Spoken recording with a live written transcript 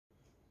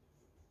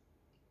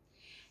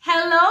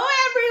Hello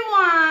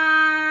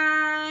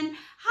everyone!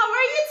 How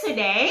are you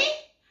today?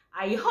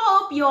 I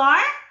hope you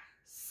are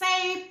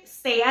safe.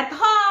 Stay at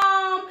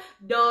home.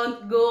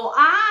 Don't go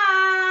out.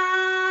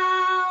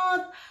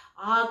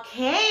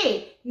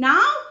 Okay,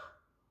 now,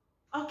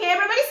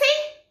 everybody say,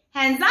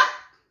 hands up.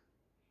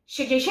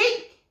 Shake,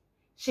 shake,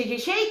 shake,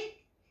 shake,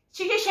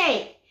 shake,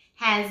 shake.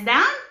 Hands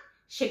down.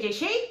 Shake,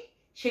 shake,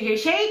 shake,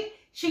 shake,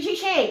 shake,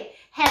 shake.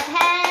 Hep,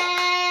 hep.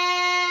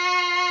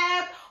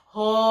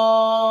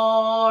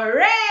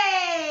 Hooray!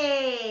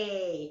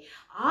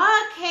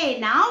 Okay,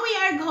 now we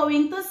are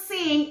going to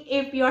sing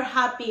If You're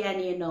Happy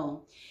and You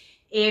Know.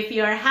 If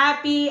you're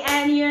happy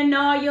and you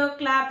know, you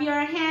clap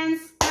your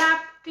hands,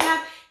 clap,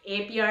 clap.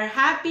 If you're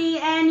happy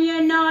and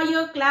you know,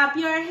 you clap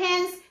your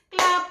hands,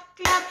 clap,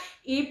 clap.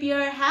 If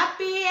you're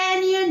happy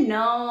and you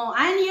know,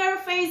 and your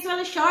face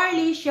will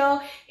surely show.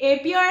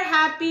 If you're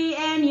happy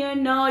and you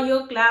know,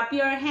 you clap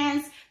your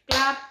hands,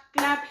 clap,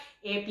 clap.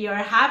 If you're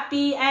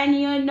happy and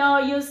you know,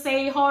 you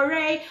say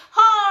hooray,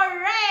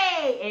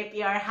 hooray. If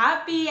you're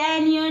happy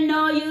and you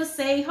know, you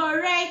say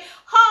hooray,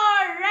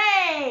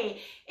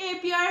 hooray.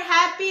 If you're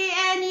happy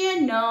and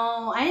you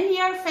know, and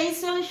your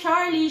face will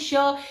surely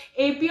show.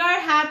 If you're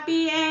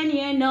happy and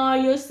you know,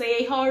 you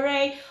say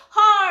hooray,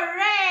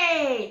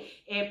 hooray.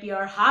 If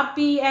you're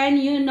happy and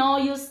you know,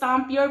 you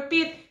stomp your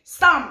feet,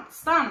 stomp,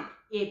 stomp.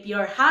 If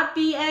you're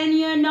happy and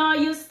you know,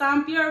 you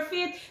stomp your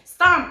feet,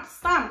 stomp,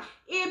 stomp.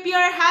 If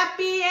you're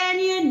happy and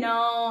you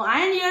know,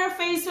 and your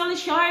face will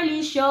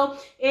surely show.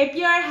 If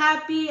you're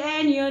happy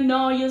and you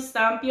know, you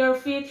stomp your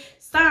feet,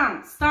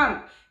 stomp,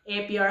 stomp.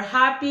 If you're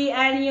happy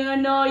and you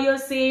know, you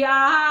say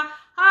ha,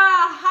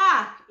 ha,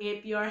 ha.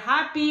 If you're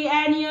happy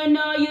and you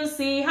know, you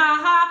say ha,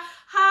 ha,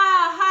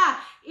 ha,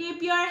 ha.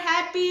 If you're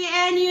happy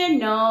and you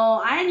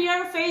know, and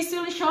your face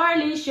will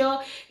surely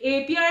show.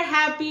 If you're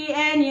happy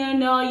and you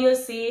know, you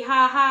say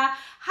ha, ha,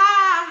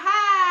 ha, ha.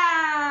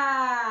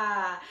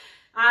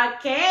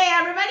 Okay,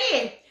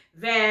 everybody.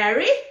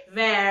 Very,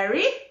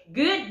 very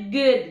good,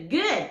 good,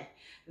 good.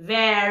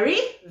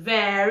 Very,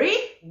 very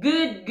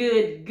good,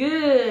 good,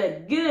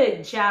 good.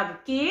 Good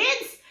job,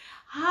 kids.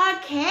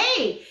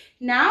 Okay,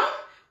 now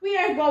we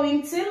are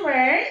going to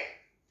learn.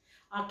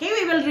 Okay,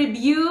 we will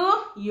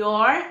review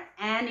your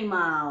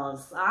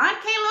animals.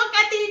 Okay, look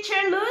at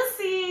teacher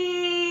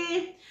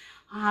Lucy.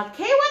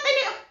 Okay, what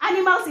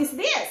animals is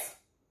this?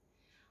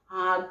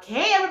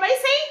 Okay, everybody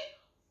say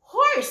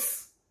horse.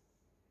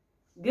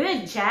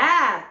 Good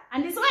job.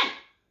 And this one?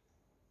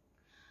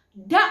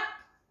 Duck.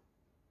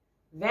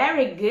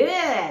 Very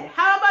good.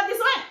 How about this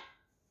one?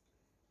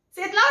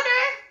 Say it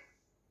louder.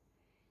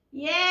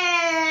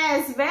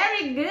 Yes,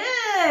 very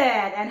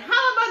good. And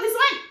how about this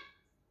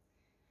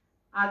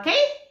one?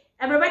 Okay,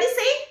 everybody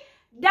say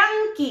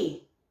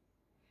donkey.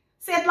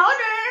 Say it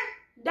louder.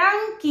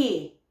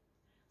 Donkey.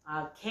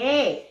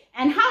 Okay,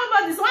 and how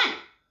about this one?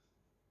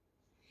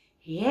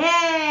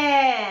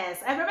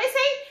 Yes, everybody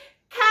say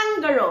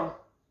kangaroo.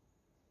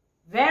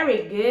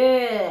 Very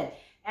good.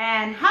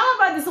 And how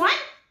about this one?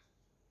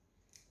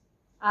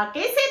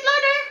 Okay, say it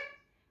louder.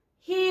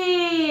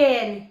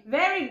 Hen.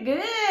 Very good.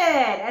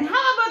 And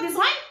how about this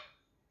one?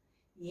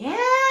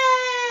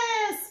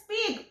 Yes,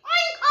 pig.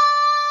 Oink,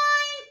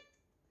 oink.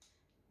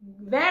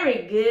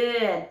 Very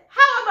good.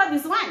 How about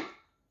this one?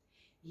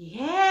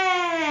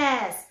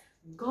 Yes,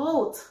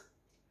 goat.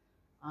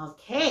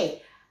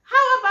 Okay.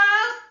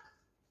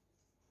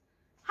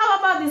 How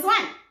about this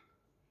one?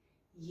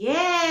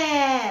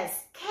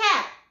 Yes,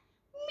 cat.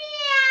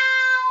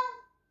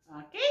 Meow.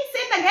 Okay, say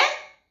it again.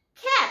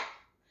 Cat.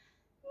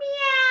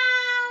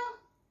 Meow.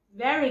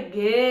 Very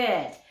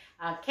good.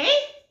 Okay.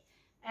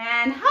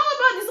 And how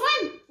about this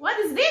one? What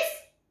is this?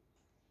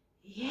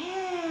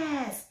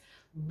 Yes,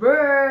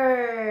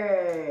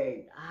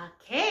 bird.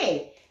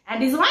 Okay.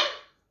 And this one?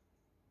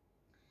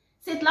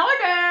 Say it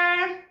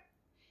louder.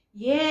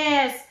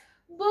 Yes,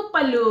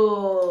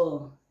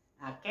 buffalo.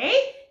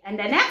 Okay. And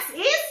the next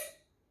is?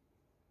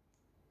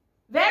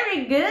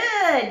 Very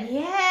good.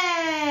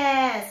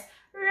 Yes,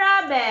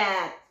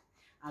 rabbit.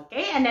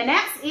 Okay. And the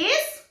next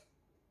is?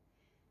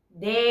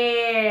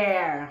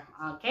 Deer.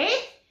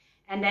 Okay.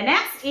 And the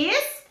next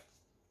is?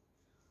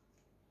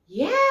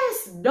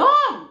 Yes,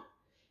 dog.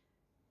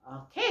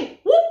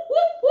 Okay. Whoop,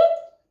 whoop, whoop.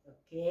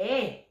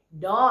 Okay.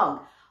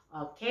 Dog.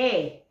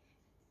 Okay.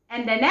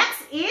 And the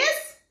next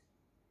is?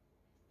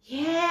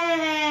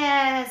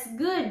 Yes,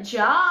 good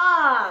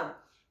job.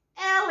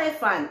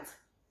 Elephant.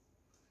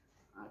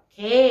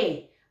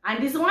 Okay.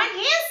 And this one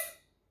is?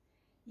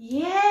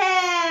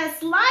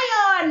 Yes,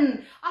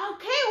 lion.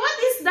 Okay,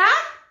 what is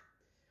that?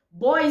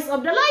 Voice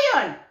of the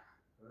lion.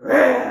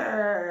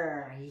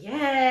 Roar.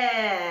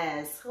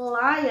 Yes,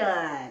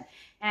 lion.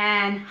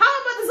 And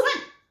how about this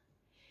one?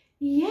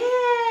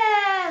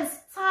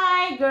 Yes,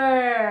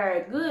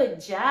 tiger.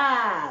 Good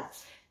job.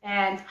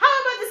 And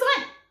how about this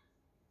one?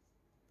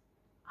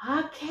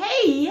 Okay,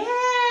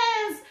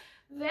 yes,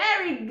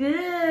 very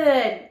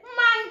good.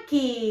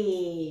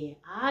 Monkey.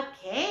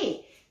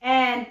 Okay.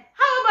 And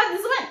how about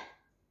this one?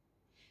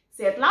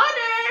 Say it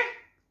louder.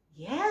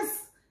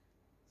 Yes.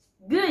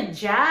 Good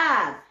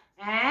job.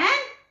 And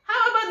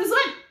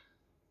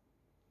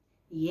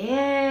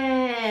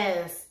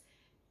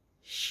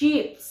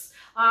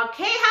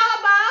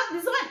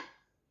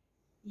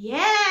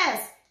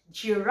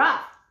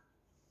Giraffe.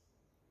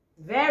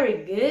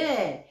 Very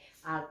good.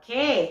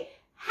 Okay.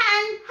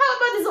 And how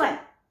about this one?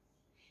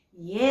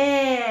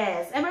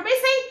 Yes. Everybody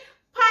say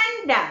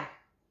panda.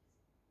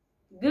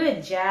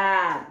 Good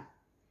job.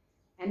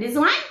 And this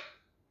one?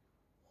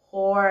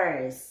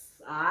 Horse.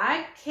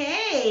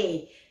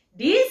 Okay.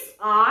 These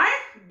are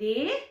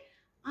the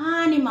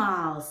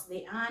animals.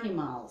 The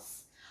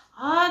animals.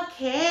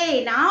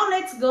 Okay. Now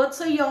let's go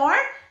to your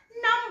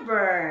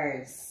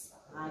numbers.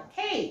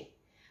 Okay.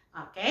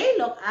 Okay.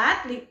 Look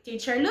at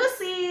Teacher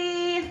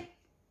Lucy.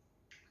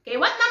 Okay.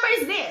 What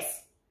number is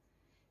this?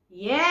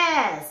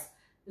 Yes.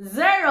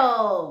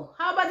 0.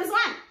 How about this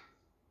one?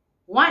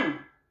 1,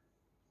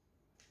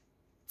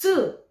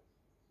 2,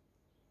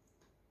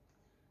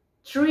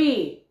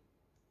 3,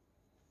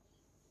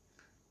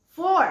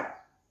 4,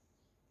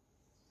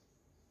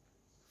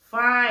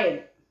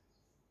 5,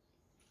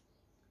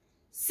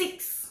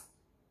 6,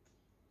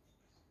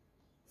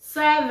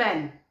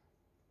 7,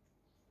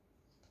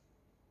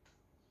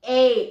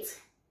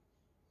 8,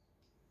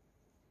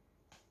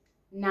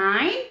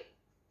 9,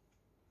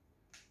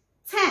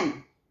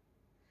 10.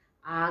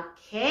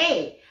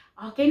 Okay.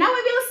 Okay, now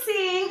we will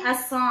sing a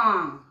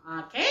song.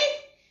 Okay?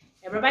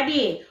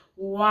 Everybody.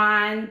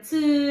 1,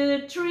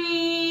 2,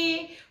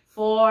 3,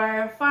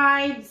 4,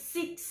 5,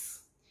 6,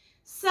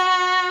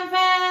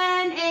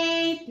 7,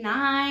 8,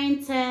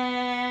 9,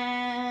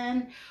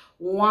 10.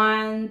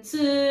 1,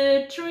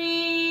 2,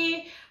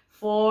 3,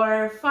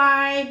 4,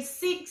 5,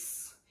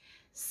 6,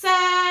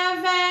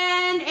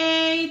 7,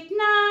 8,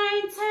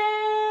 9, 10.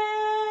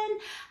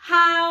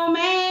 How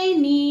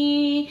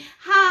many?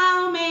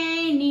 How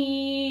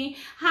many?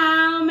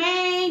 How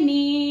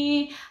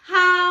many?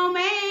 How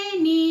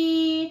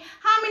many?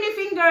 How many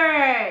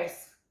fingers?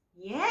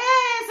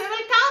 Yes, I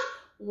will count.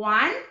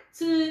 1,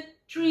 2,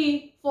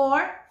 3,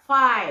 4,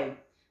 5.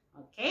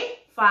 Okay,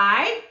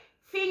 5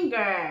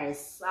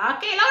 fingers.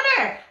 Okay,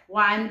 louder.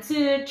 1,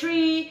 2,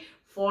 3,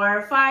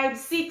 4, 5,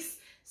 6,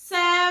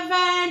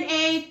 7,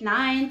 8,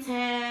 9,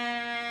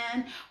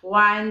 10.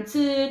 1,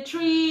 2,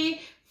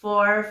 3,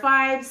 4,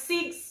 5,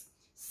 6,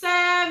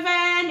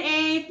 7,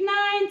 8,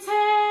 9,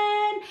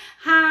 10.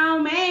 How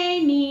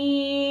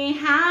many?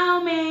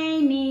 How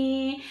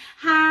many?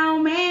 How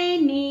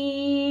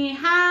many?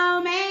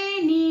 How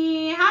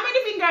many? How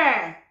many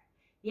fingers?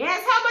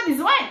 Yes, how about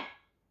this one?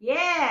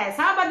 Yes,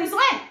 how about this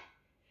one?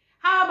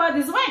 How about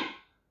this one?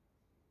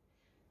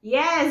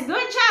 Yes,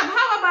 good job.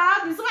 How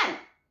about this one?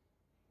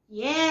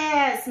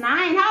 Yes,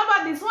 9. How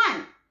about this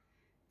one?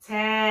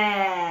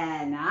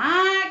 10.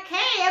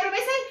 Okay,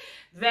 everybody say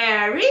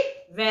very,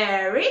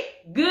 very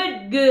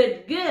good,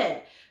 good,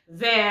 good.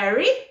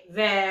 Very,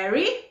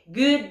 very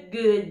good,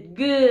 good,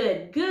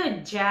 good.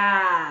 Good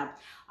job.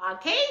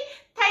 Okay,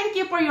 thank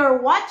you for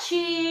your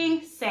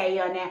watching. See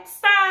you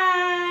next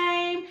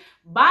time.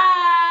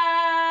 Bye.